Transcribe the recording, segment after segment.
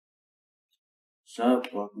So,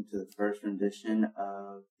 welcome to the first rendition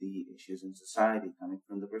of the issues in society coming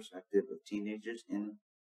from the perspective of teenagers in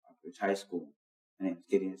Rockbridge High School. My name is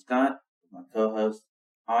Gideon Scott, with my co-hosts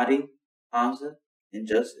Audie, Hamza, and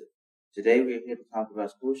Joseph. Today we are here to talk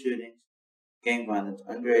about school shootings, gang violence,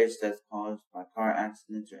 underage deaths caused by car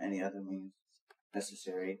accidents or any other means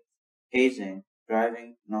necessary, hazing,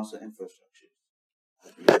 driving, and also infrastructure.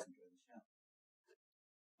 Hope you guys enjoy the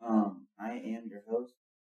show. I am your host,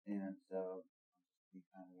 and so we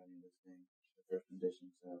kind of running this thing the first condition,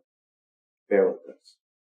 so bear with us.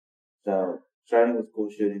 So, starting with school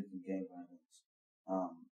shootings and gang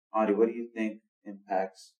violence, Audie, what do you think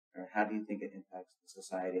impacts, or how do you think it impacts the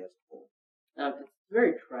society as a whole? It's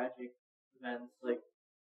very tragic events.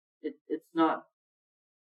 It's not.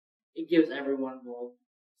 It gives everyone involved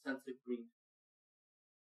a sense of grief,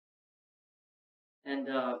 and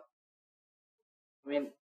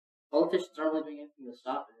politicians aren't really doing anything to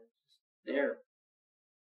stop it. It's just there.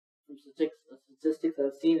 From statistics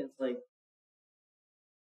I've seen, it's like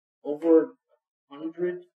over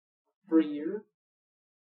 100 per year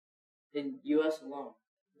in U.S. alone.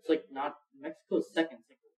 It's like not Mexico's second.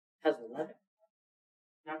 Has 11.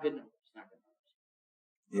 Not good numbers. Not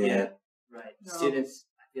good numbers. Yeah. Right. No. Students,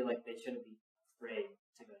 I feel like they shouldn't be afraid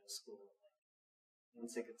to go to school.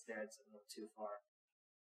 Once it gets there, it's a little too far.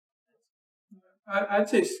 I'd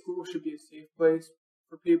say school should be a safe place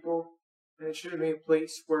for people, and it shouldn't be a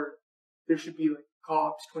place where there should be like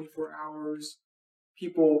cops 24 hours,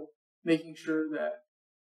 people making sure that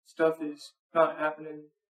stuff is not happening.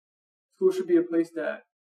 School should be a place that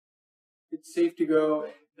it's safe to go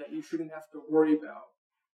and that you shouldn't have to worry about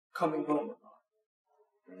coming home or not.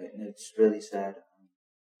 Right, and it's really sad,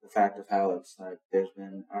 the fact of how it's like there's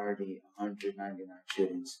been already 199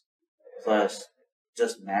 shootings, plus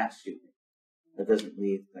just mass shootings. That doesn't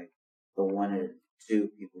leave like the one or two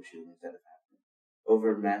people shootings that have happened.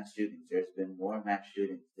 Over mass shootings, there's been more mass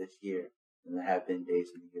shootings this year than there have been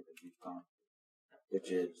days in the year that we've gone through, which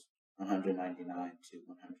is 199 to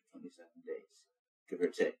 127 days, give or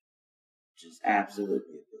take, which is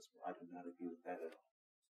absolutely abysmal. I do not agree with that at all.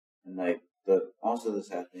 And like also the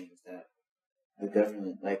sad thing is that the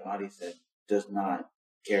government, like Audie said, does not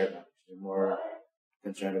care about it. They're more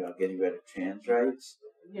concerned about getting rid of trans rights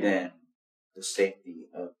than the safety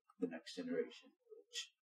of the next generation,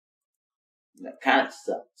 which that kind of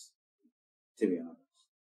sucks, to be honest.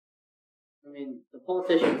 I mean, the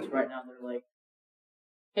politicians right now, they're like,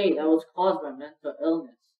 hey, that was caused by mental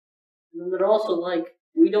illness. And then they're also like,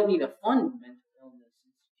 we don't need to fund mental illness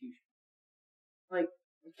institutions. Like,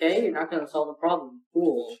 okay, you're not going to solve the problem.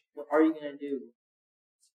 Cool. What are you going to do?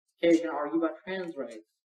 Okay, you're going to argue about trans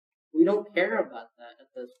rights. We don't care about that at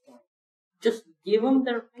this point. Just give them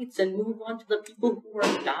their rights and move on to the people who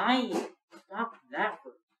are dying. Stop that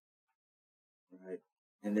first. Right.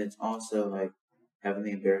 And it's also like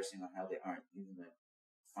heavily embarrassing on how they aren't even like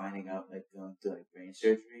finding out, like going through like brain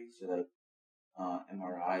surgeries or like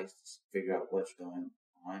MRIs to figure out what's going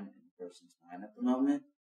on in the person's mind at the moment.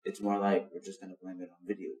 It's more like we're just gonna blame it on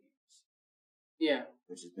video games. Yeah.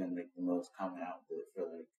 Which has been like the most common outlet for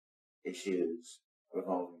like issues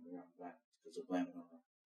revolving around violence because of blaming on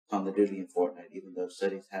Call of Duty and Fortnite, even though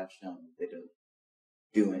studies have shown that they don't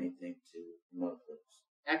do anything to promote those.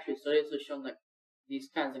 Actually, studies have shown that these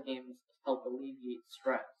kinds of games help alleviate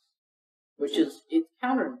stress, which is it's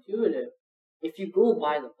counterintuitive. If you go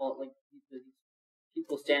by the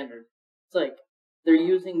people standard, it's like they're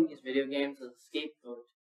using these video games as a scapegoat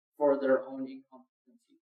for their own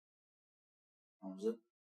incompetency. Hamza?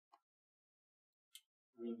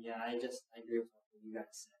 I mean, yeah, I agree with what you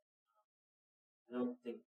guys said. I don't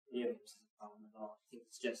think video games is a problem at all. I think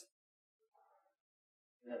it's just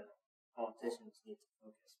the politicians need to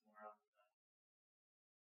focus more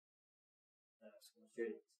on the school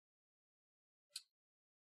shootings.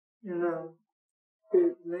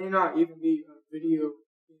 It may not even be a video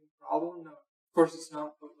game problem. No, of course it's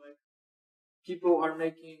not. But like, people are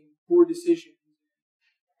making poor decisions.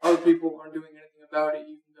 Other people aren't doing anything about it,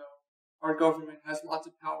 even though our government has lots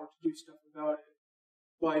of power to do stuff about it,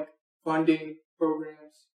 like funding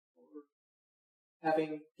programs or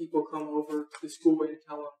having people come over to the school to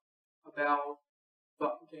tell them about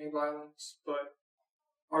gang violence. But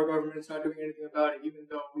our government's not doing anything about it, even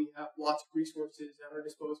though we have lots of resources at our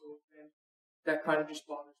disposal, and that kind of just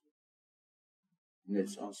bothers me. And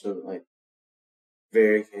it's also like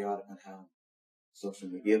very chaotic on how social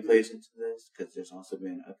media plays into this, because there's also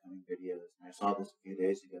been upcoming videos, and I saw this a few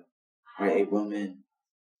days ago, where a woman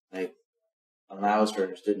like allows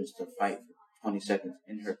her students to fight for 20 seconds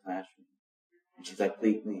in her classroom, and she's like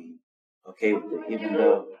completely okay with it, even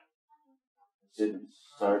though the student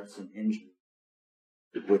starts an injury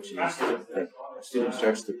which is like a student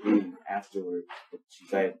starts to breathe afterward. But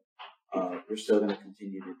she's like, we're still going to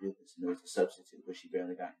continue to do this. And it was a substitute, but she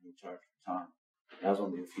barely got any charge for time. That was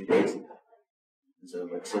only a few days ago. And so,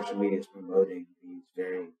 like, social media is promoting these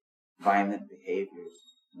very violent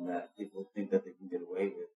behaviors that people think that they can get away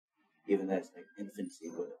with, even though it's like infancy,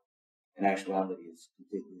 but in actuality, it's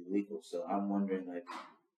completely illegal. So I'm wondering, like,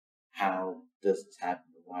 how does this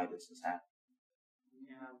happen, or why does this happen?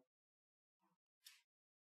 Yeah.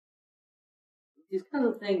 These kinds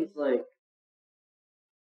of things, like,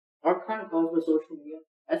 are kind of caused by social media.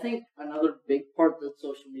 I think another big part that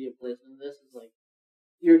social media plays in this is, like,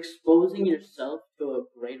 you're exposing yourself to a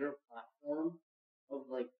greater platform of,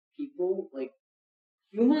 like, people. Like,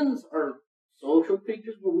 humans are social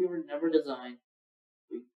creatures, but we were never designed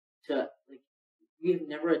we have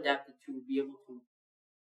never adapted to be able to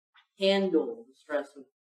handle the stress of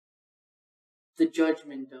the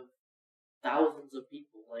judgment of thousands of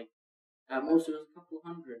people. Like, at most it was a couple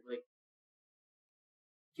hundred. Like,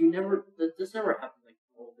 this never happened like in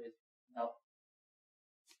the old days without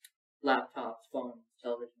laptops, phones,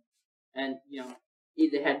 television, and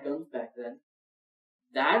they had guns back then.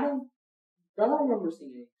 I don't remember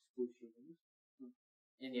seeing any school shootings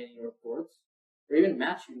in any reports, or even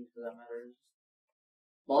mass shootings for that matter.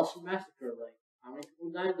 Boston Massacre, like, how many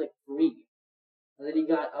people died? Like 3. And then you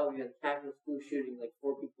got the Capitol school shooting, like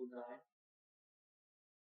 4 people died.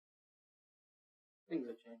 Things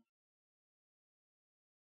have changed.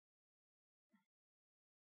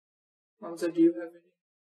 Hamza, do you have any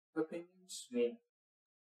opinions? I mean,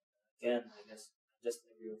 again, I guess I just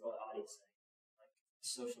agree with what Adi's saying. Like,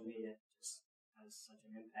 social media just has such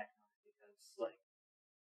an impact on it because, like,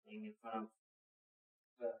 being in front of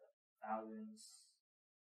thousands,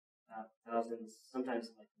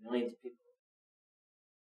 sometimes like millions of people,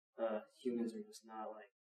 humans are just not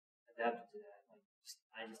like adapted to that. Like,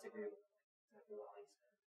 I just agree with exactly what Ali said.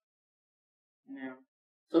 Yeah.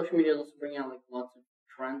 Social media also bring out like lots of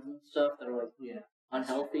trends and stuff that are like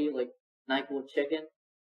unhealthy, like NyQuil chicken.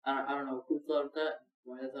 I don't know who thought of that.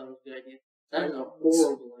 Why they thought it was a good idea. That is a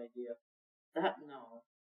horrible idea. No.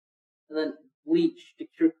 And then bleach to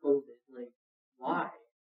cure COVID. Like, why?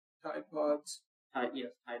 Tide Pods. Tide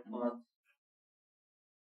Pods.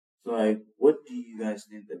 So, like, what do you guys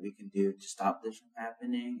think that we can do to stop this from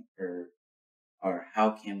happening, or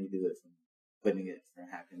how can we do it from putting it from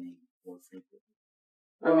happening more frequently?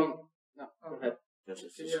 I mean, no, go ahead.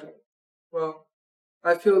 Well,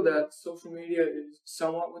 I feel that social media is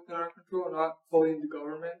somewhat within our control, not fully the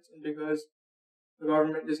government, and because the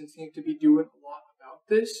government doesn't seem to be doing a lot about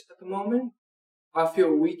this at the moment, I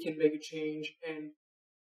feel we can make a change and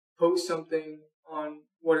post something on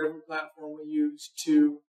whatever platform we use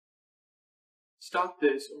to stop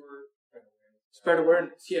this or spread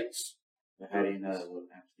awareness. Yes. But how do you know it will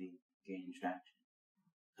actually gain traction?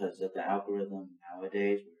 Because of the algorithm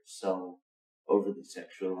nowadays, we're so overly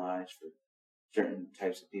sexualized for certain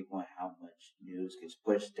types of people and how much news gets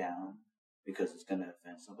pushed down because it's going to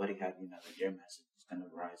offend somebody. How do you know that your message is going to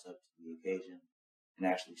rise up to the occasion and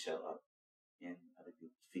actually show up in other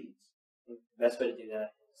people's feeds? The best way to do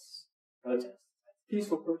that is protest.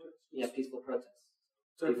 Peaceful protest. Yeah, peaceful protest.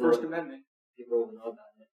 It's our First Amendment. People will know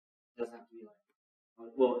about it. It doesn't have to be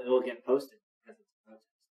like, well, it will get posted because it's a protest.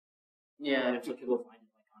 Yeah. And so people find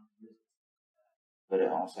it like on the news. But it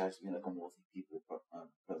also has to be like a multi-people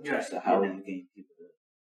protest. So how will you gain people to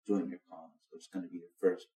join your cause? What's going to be your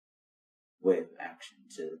first way of action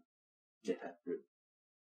to get that through?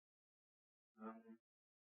 I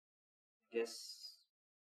guess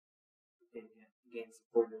gain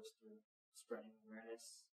supporters through spreading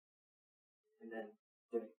awareness, and then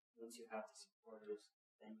once you have the supporters,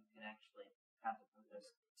 then you can actually have the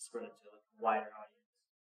protest spread it to like a wider audience.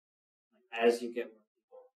 Like, as you get more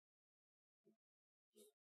people.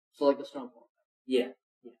 So like the snowball. Yeah.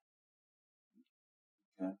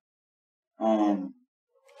 Okay.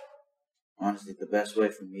 Honestly, the best way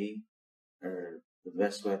for me, or the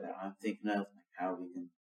best way that I'm thinking of, like how we can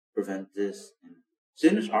prevent this, and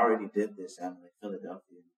students already did this out in like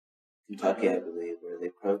Philadelphia, Kentucky, I believe, where they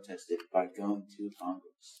protested by going to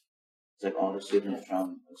Congress. It's like all the students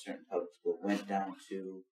from a certain public school went down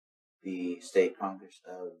to the state Congress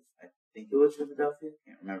of, I think it was Philadelphia,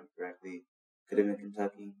 can't remember correctly, could have been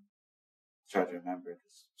Kentucky. It's hard to remember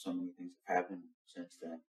because so many things have happened since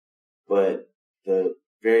then. But the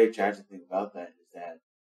very tragic thing about that is that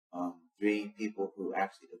 3 people who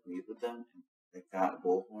actually agreed with them and they got a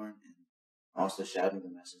bullhorn and also shouting the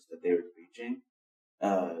message that they were preaching.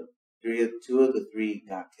 2 of the 3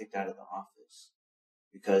 got kicked out of the office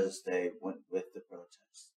because they went with the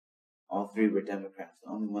protest. All 3 were Democrats.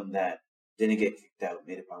 The only one that didn't get kicked out,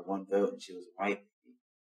 made it by one vote, and she was a white lady.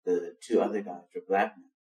 The two other guys were black men.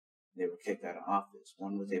 They were kicked out of office.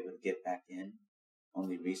 One was able to get back in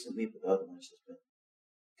only recently, but the other one's just been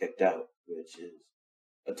kicked out, which is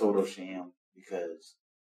a total sham because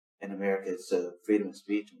in America it's freedom of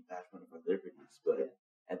speech and that's one of our liberties. But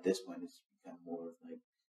at this point, it's become more of like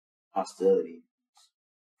hostility. It's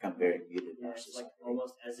become very muted in Yeah, our it's like society.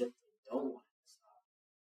 almost as if they don't want it to stop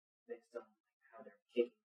based on like how they're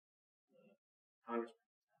kicking the congressman.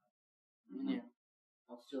 Yeah.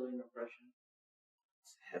 Hostility and oppression.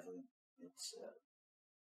 It's a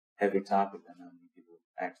heavy topic that not many people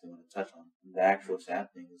actually want to touch on. And the actual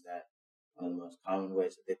sad thing is that one of the most common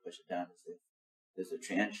ways that they push it down is if there's a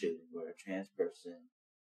trans shooting where a trans person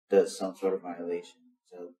does some sort of violation.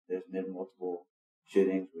 So there's been multiple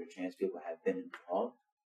shootings where trans people have been involved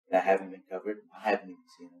that haven't been covered. I haven't even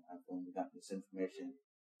seen them. I've only gotten this information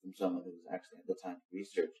from someone who was actually at the time to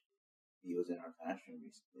research. He was in our classroom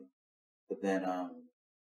recently. But then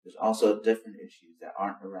there's also different issues that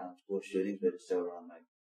aren't around school shootings, but it's still around like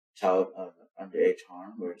child underage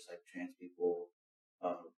harm, where it's like trans people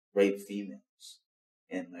rape females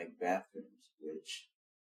in like bathrooms, which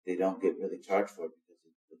they don't get really charged for because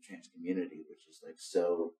of the trans community, which is like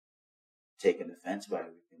so taken offense by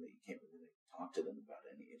everything that you can't really like, talk to them about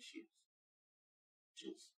any issues,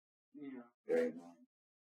 which is very annoying.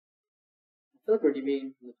 I feel like we're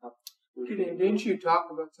debating from the top. Didn't you talk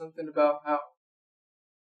about something about how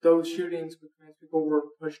those shootings with trans people were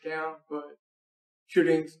pushed down, but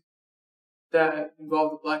shootings that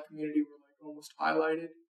involved the black community were like almost highlighted?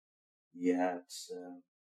 Yeah, it's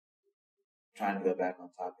trying to go back on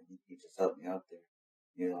topic. You just helped me out there.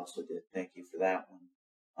 You also did. Thank you for that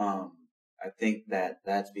one. I think that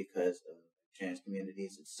that's because of trans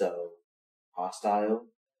communities. It's so hostile.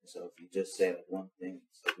 So if you just say like one thing,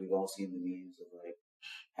 it's like we've all seen the memes of like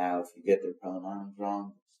how if you get their pronouns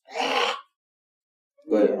wrong,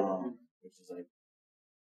 but which is like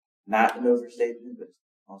not an overstatement, but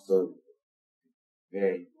it's also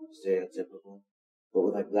very stereotypical. But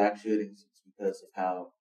with like black shootings, it's because of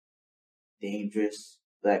how dangerous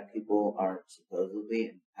black people are supposedly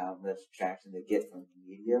and how much traction they get from the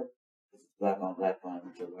media. Because it's black on black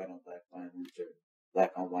violence or white on black violence or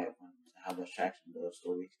black on white violence, and how much traction those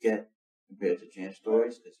stories get compared to trans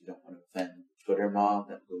stories, because you don't want to offend the Twitter mob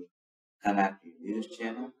that will come after your news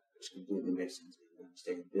channel, which completely makes sense if you want to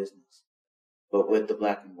stay in business. But with the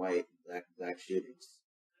black and white and black shootings,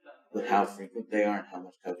 with how frequent they are and how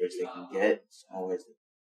much coverage they can get, it's always the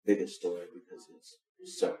biggest story because it's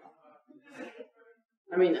so common.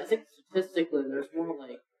 I mean, I think statistically, there's more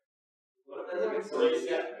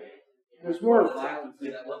violence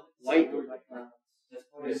in white on white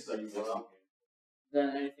violence than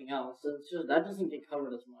anything else. It's just that doesn't get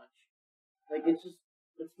covered as much. Like it's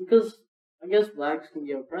because I guess blacks can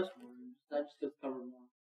be oppressed more, and that just gets covered more.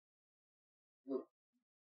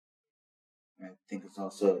 I think it's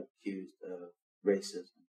also accused of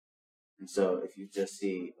racism. And so if you just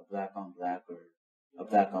see a black on black or a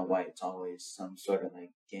black on white, it's always some sort of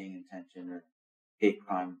like gang intention or hate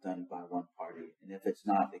crime done by one party. And if it's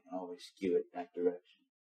not, they can always skew it that direction.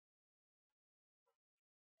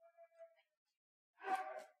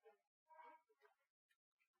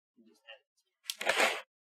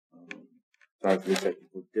 Sorry for the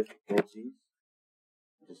technical difficulties.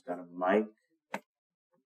 Just got a mic.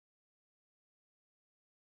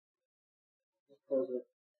 Close it.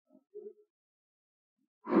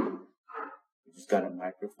 We just got a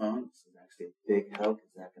microphone. This is actually a big help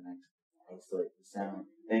because that can actually isolate the sound.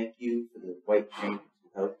 Thank you for the white strangers who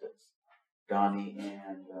helped us. Donnie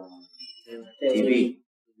and TV,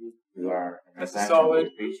 who are That's solid.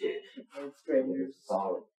 Appreciate it. Strangers.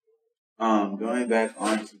 Solid. Going back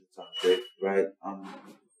onto the topic, right? I'm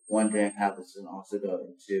wondering how this can also go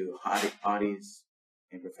into Audie's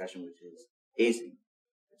main profession, which is hazing,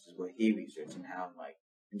 which is what he researched, and how like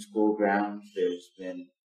in school grounds there's been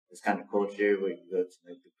this kind of culture where you go to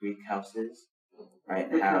like the Greek houses,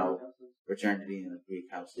 right? And how fraternity and the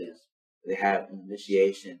Greek houses, they have an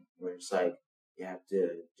initiation where it's like you have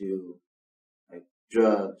to do like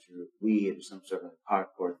drugs or weed or some sort of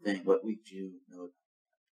hardcore thing. What would you know?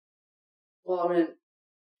 Well, I mean,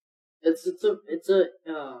 it's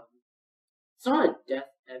not a death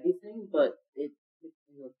heavy thing, but in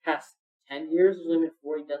the past 10 years there's only been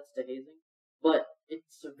 40 deaths to hazing. But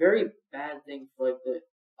it's a very bad thing for like the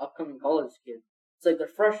upcoming college kids. It's like they're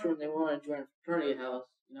freshmen, they want to join a fraternity house,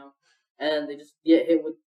 and they just get hit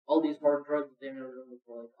with all these hard drugs that they've never done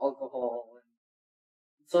before, like alcohol, and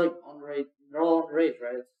it's like underage. They're all underage,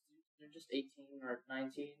 right? They're just 18 or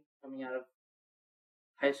 19 coming out of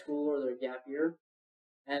high school or their gap year,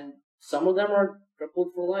 and some of them are crippled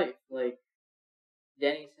for life. Like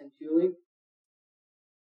Danny Santulli,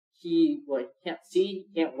 he can't see,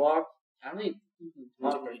 he can't walk. I don't think he can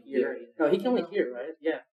talk or hear. No, he can only hear, right?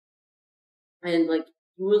 Yeah. And like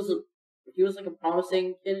he was like a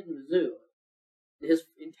promising kid in Mizzou. His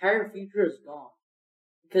entire future is gone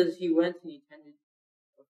because he went and he attended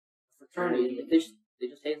a fraternity. And they just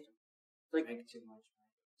hated him. Like Drink too much.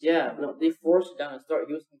 yeah, no, they forced it down his throat.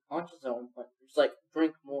 He was unconscious at one point. Just like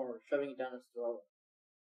drink more, shoving it down his throat.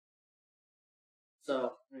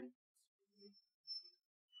 So I mean,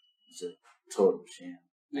 It's a total sham.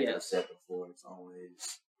 Like yeah. I said before, it's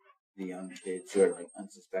always the young kids who are like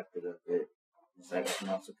unsuspected of it. It's like I can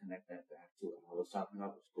also connect that back to what I was talking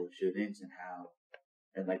about with school shootings and how,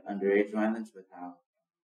 and like underage violence, with how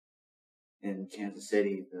in Kansas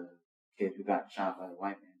City the kid who got shot by a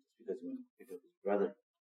white man just because he went to pick up his brother.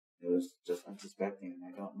 It was just unsuspecting, and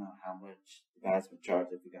I don't know how much the guy's been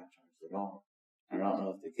charged, if he got charged at all. I don't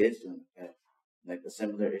know if the kid's doing okay. Like a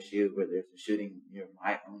similar issue where there's a shooting near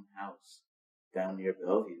my own house down near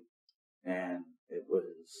Bellevue, and it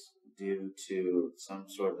was due to some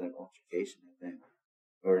sort of like altercation, I think,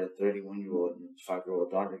 where a 31-year-old and his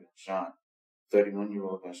 5-year-old daughter got shot.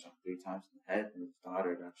 31-year-old got shot 3 times in the head, and his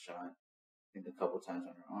daughter got shot, I think, a couple times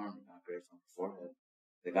on her arm and got grazed on the forehead.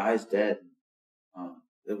 The guy's dead.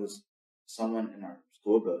 There was someone in our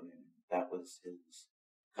school building that was his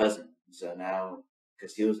cousin. So now,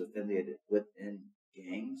 because he was affiliated within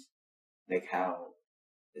gangs, like how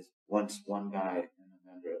is once one guy and a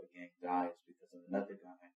member of a gang dies because of another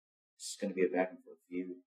guy, it's going to be a back and forth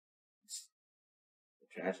feud. It's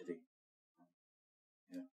a tragedy.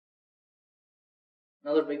 Yeah.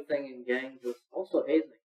 Another big thing in gangs is also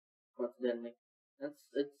hazing. Coincidentally,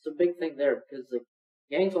 it's a big thing there because like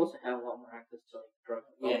gangs also have a lot more access to like drugs.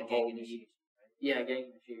 Yeah, gang initiation. Right? Yeah,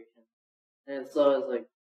 gang initiation, and so it's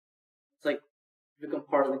like become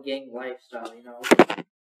part of the gang lifestyle, you know.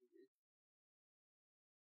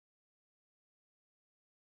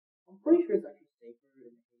 I'm pretty sure it's actually safer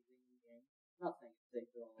than hazing in gangs. I'm not saying it's safe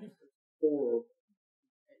at all. It's horrible.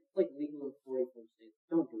 It's like legal in 44 states.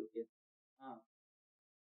 Don't do it, kids.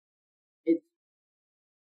 It's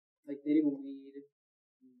like they do weed,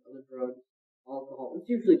 and other drugs, alcohol. It's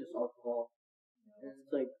usually just alcohol, and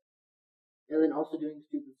it's like, and then also doing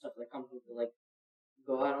stupid stuff that comes with it, like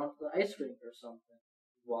go out onto the ice rink or something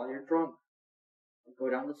while you're drunk. Or go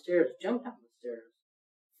down the stairs, jump down the stairs,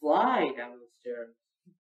 fly down the stairs.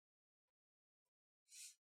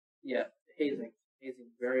 Yeah, hazing,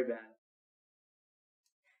 very bad.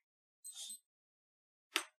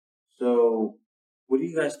 So, what do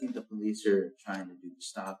you guys think the police are trying to do to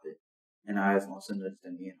stop it? And I've also noticed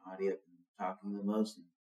that me and Adi have been talking the most, and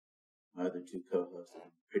my other 2 co-hosts have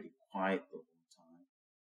been pretty quiet the whole time.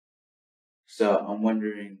 So I'm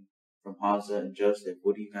wondering, from Hamza and Joseph,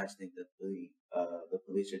 what do you guys think that the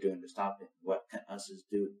police are doing to stop it? What can us as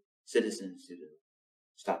citizens do to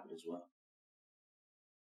stop it as well?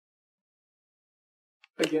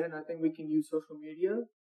 Again, I think we can use social media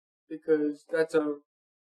because that's a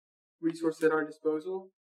resource at our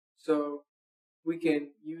disposal. So we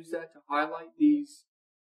can use that to highlight these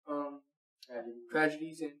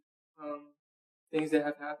tragedies and things that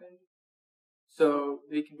have happened, so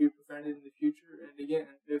they can be prevented in the future. And again,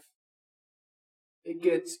 if it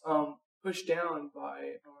gets pushed down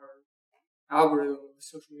by our algorithm of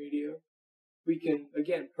social media, we can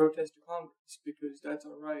again protest to Congress because that's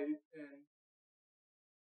our right, and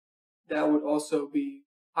that would also be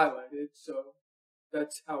highlighted. So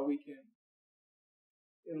that's how we can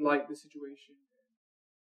enlighten the situation and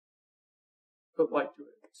put light to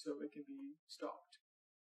it so it can be stopped.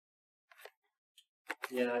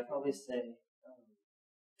 Yeah, I'd probably say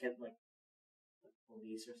get like the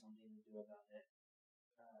police or something to do about it.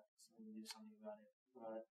 Someone to do something about it.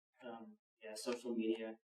 But yeah, social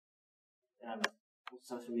media.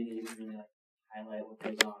 Social media you can really like highlight what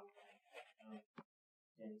goes on, like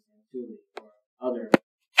Danny Santulli or other. Yeah,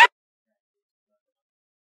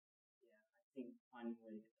 I think finding a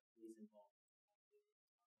way to get the police involved.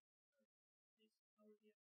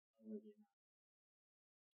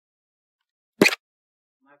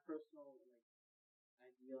 My personal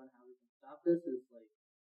idea on how we can stop this is like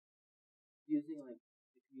using like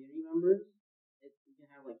the community members. You can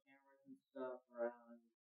have like cameras and stuff around.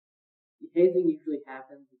 The hazing usually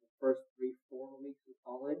happens in the first 3-4 weeks of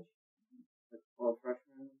college, like all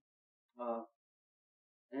freshmen.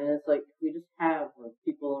 And it's like if we just have like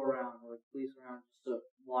people around or like police around just to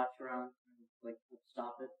watch around and like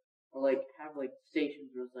stop it, or like have like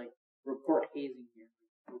stations where it's like report hazing here,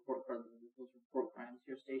 report crimes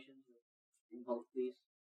here stations in public police.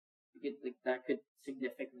 You could, like that could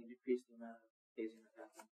significantly decrease increase the amount of hazing that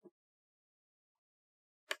happens.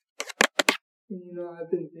 I've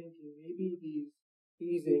been thinking maybe these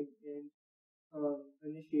hazing and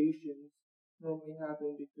initiations normally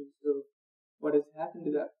happen because of what has happened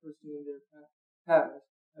to that person in their past,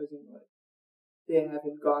 as in like they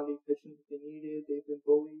haven't gotten the attention that they needed, they've been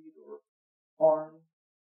bullied or harmed,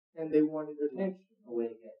 and they wanted attention. A way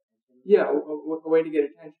to get attention. Yeah, a way to get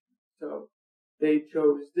attention. So they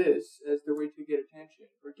chose this as the way to get attention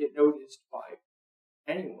or get noticed by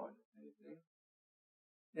anyone, if anything.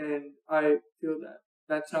 And I feel that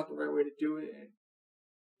that's not the right way to do it, and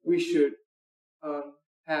we should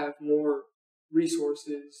have more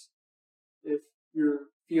resources if you're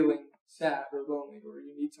feeling sad or lonely or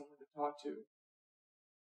you need someone to talk to.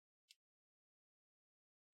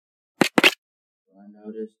 I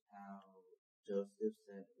noticed how Joseph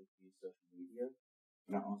said it used social media,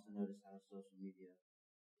 but I also noticed how social media is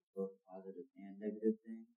both a positive and negative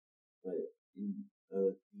thing. But in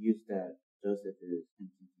the use that Joseph is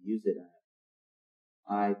hinting to use it at,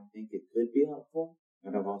 I think it could be helpful,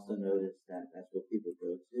 but I've also noticed that that's what people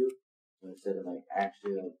go to. So instead of like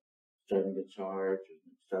actually like starting a charge or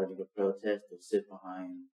starting a protest, they'll sit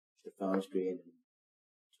behind the phone screen and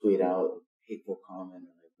tweet out a hateful comment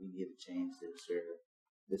or like, we need to change this, or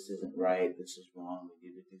this isn't right, this is wrong, we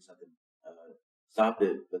need to do something, stop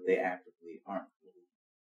it, but they actively aren't really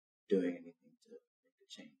doing anything to make a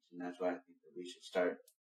change. And that's why I think that we should start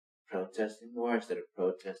protesting more instead of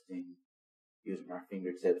protesting using our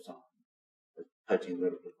fingertips on touching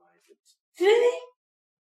little devices.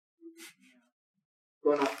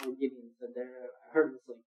 Going off what Gideon said there, I heard this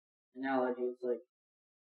like analogy. It's like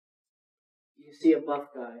you see a buff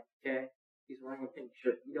guy, okay? He's wearing a pink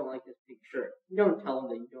shirt. You don't like this pink shirt. You don't tell him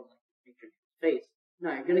that you don't like this pink shirt in his face.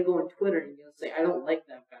 No, you're gonna go on Twitter and you're gonna say, I don't like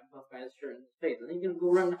that guy, buff guy's shirt in his face. And then you're gonna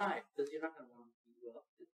go run and hide because you're not gonna want him to beat you up.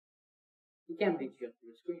 He can't beat you up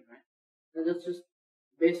through a screen, right? And that's just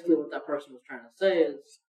basically what that person was trying to say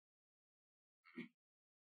is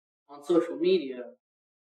on social media,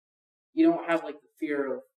 you don't have like the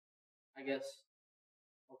fear of, I guess,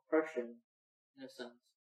 oppression in a sense,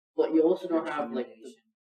 but you also don't have like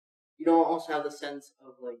you don't also have the sense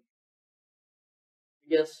of like, I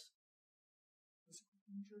guess,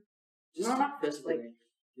 not physical danger,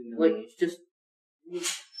 like just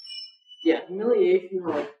humiliation,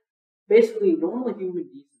 or like basically normal human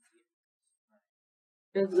decency,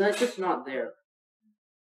 because that's just not there.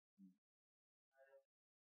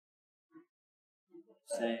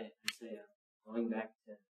 Going back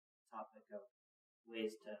to the topic of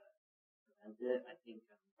ways to prevent it, I think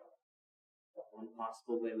one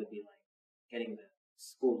possible way would be like getting the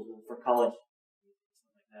schools, for college, stuff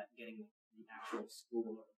like that, getting the actual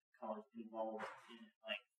school or college involved in it,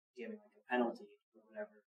 like giving like a penalty or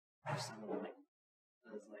whatever, or someone like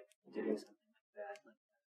is like doing something like that.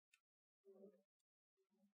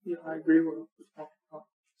 Yeah, I agree with what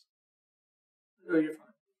No, you're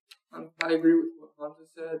fine. I agree with what Hamza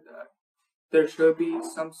said, that there should be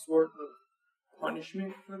some sort of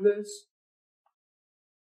punishment for this,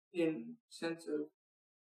 in sense of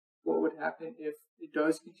what would happen if it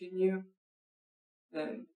does continue,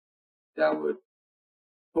 and that would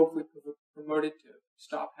hopefully promote it to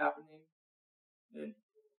stop happening and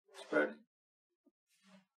spreading.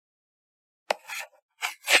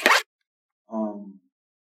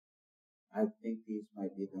 I think these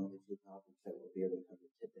might be the only two topics that we'll be able to cover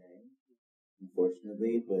today,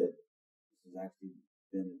 unfortunately, but this has actually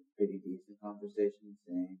been a pretty decent conversation,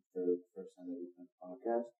 saying for the first time that we've done a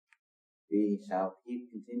podcast. We shall keep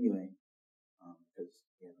continuing, because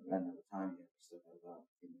we haven't run out of time yet, we still have about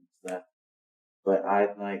 2 minutes left. But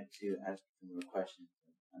I'd like to ask you more questions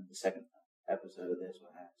on the second episode of this.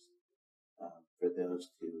 We'll ask for those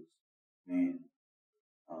two main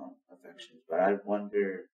affections. But I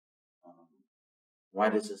wonder, why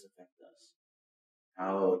does this affect us?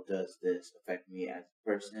 How does this affect me as a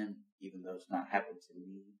person, even though it's not happened to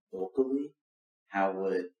me locally? How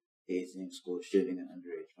would hazing, school shooting, and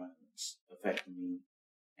underage violence affect me,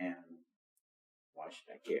 and why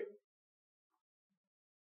should I care?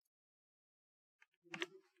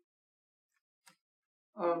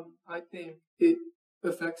 I think it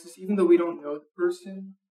affects us even though we don't know the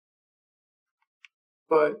person,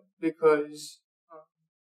 but because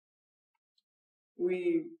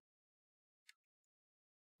we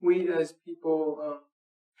as people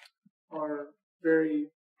are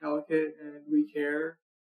very delicate and we care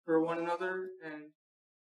for one another, and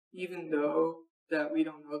even though that we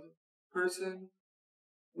don't know the person,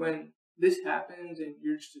 when this happens and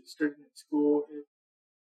you're just starting at school,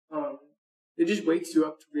 it just wakes you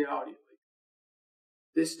up to reality. Like,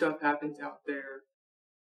 this stuff happens out there,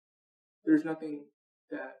 there's nothing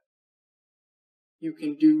that you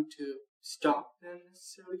can do to stop them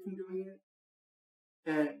necessarily from doing it.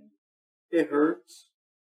 And it hurts.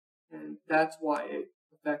 And that's why it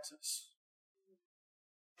affects us.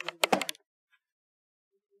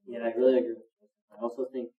 Yeah, I really agree with you. I also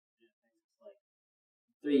think like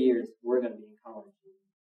 3 years we're gonna be in college.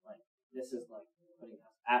 Like this is like putting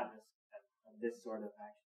us at risk of this sort of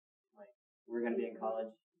action. Like we're gonna be in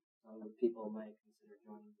college. Some people might consider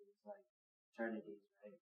joining these like fraternities,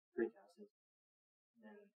 right? Greek houses. And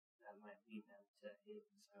then that might lead them to hate.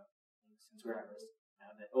 So I think since we're at risk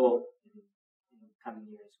now that in coming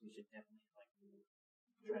years we should definitely like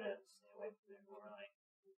try to stay away from it or like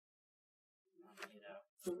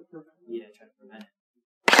try to prevent it.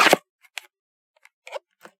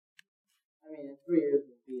 I mean, in 3 years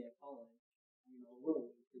we'll be at college. A little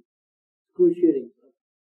bit. School shootings,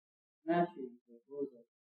 mass shootings, what was it?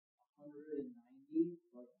 190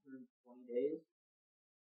 plus 120 days.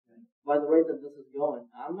 And by the way that this is going,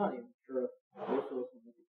 I'm not even sure if we're supposed to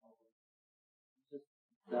make it college. It's just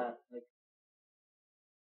that, like,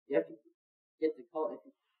 you have to get to college.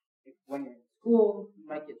 If when you're in school, you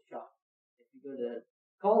might get shot. If you go to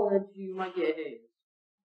college, you might get hazed.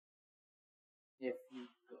 If you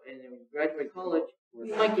go, and then when you graduate college,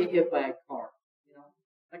 you might get hit by a car.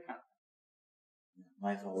 That kind of thing.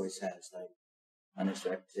 Life always has like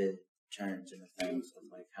unexpected turns and effects of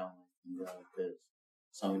like how life can go, because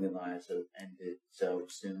so many lives have ended so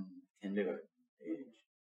soon at kindergarten age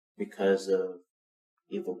because of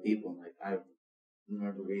evil people. Like I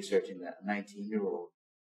remember researching that a 19-year-old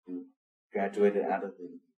who graduated out of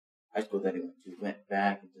the high school that he went to went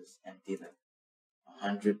back and just emptied like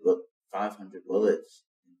 500 bullets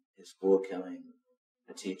in his school, killing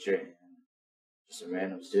a teacher and just a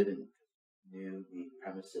random student who knew the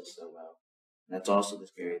premises so well. And that's also the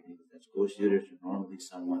scary thing, is that school shooters are normally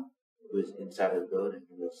someone who is inside of the building,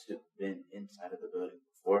 who has been inside of the building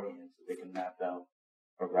beforehand, so they can map out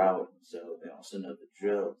a route. And so they also know the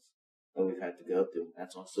drills that we've had to go through. And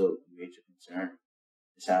that's also a major concern,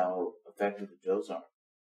 is how effective the drills are.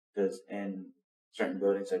 Because in certain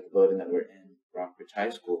buildings, like the building that we're in, Rockbridge High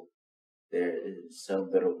School, there is so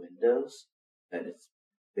little windows that it's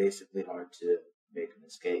basically hard to make an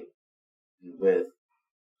escape. And with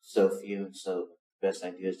so few, and so the best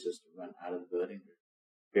idea is just to run out of the building or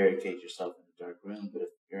barricade yourself in a dark room. But if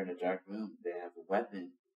you're in a dark room, they have a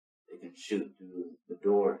weapon, they can shoot through the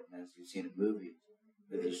door. And as you've seen in movies,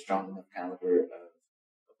 with a strong enough caliber of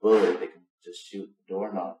a bullet, they can just shoot the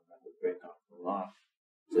doorknob and that would break off the lock.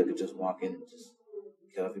 So they could just walk in and just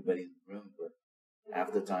kill everybody in the room. But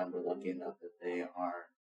half the time, we're lucky enough that they are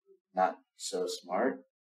not so smart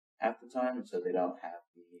half the time, and so they don't have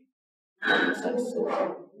the common sense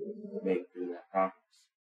to make through that progress.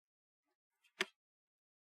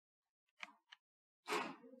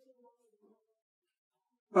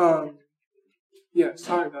 Yeah,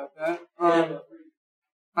 sorry about that.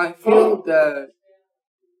 I feel that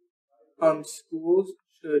schools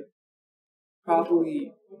should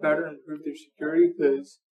probably better improve their security,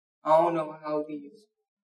 because I don't know how these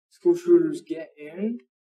school shooters get in,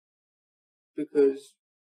 because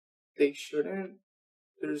they shouldn't.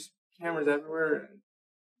 There's cameras everywhere, and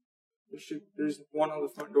there's one on the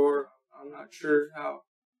front door. I'm not sure how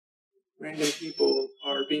random people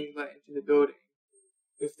are being let into the building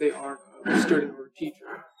if they aren't a student or a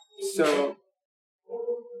teacher. So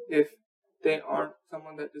if they aren't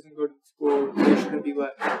someone that doesn't go to the school, they shouldn't be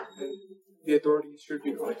let in, and the authorities should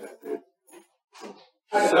be contacted.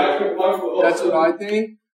 So that's what I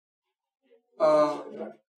think.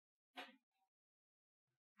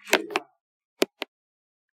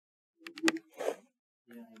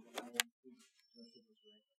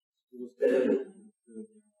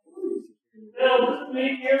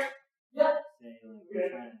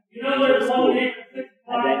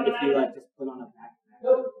 And then if you like just put on a backpack,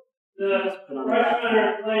 you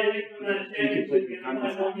can put your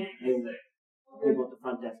comments on, and people at the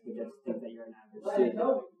front desk would just think that you're an average student.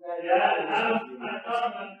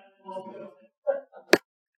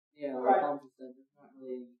 Yeah, like Thompson said, there's not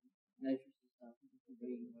really measures and stuff. You can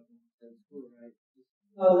bring weapons to school, right?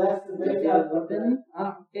 That's the big weapon?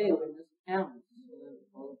 Okay, well, this counts.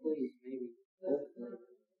 Call the police, maybe.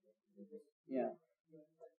 Yeah.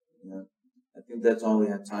 I think that's all we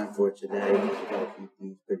have time for today. We've got to keep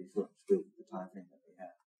these pretty short and sweet with the time frame that we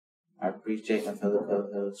have. I appreciate my fellow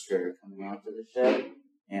co-hosts for coming on to the show,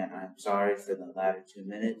 and I'm sorry for the latter 2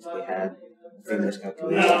 minutes. We had a few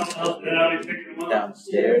miscalculations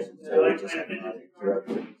downstairs, and so we just had a lot of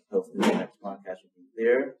interruptions. Hopefully the next podcast will be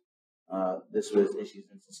clearer. This was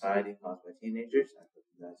Issues in Society caused by teenagers. I hope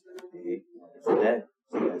you guys have a wonderful day.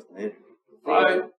 See you guys later. Thank you.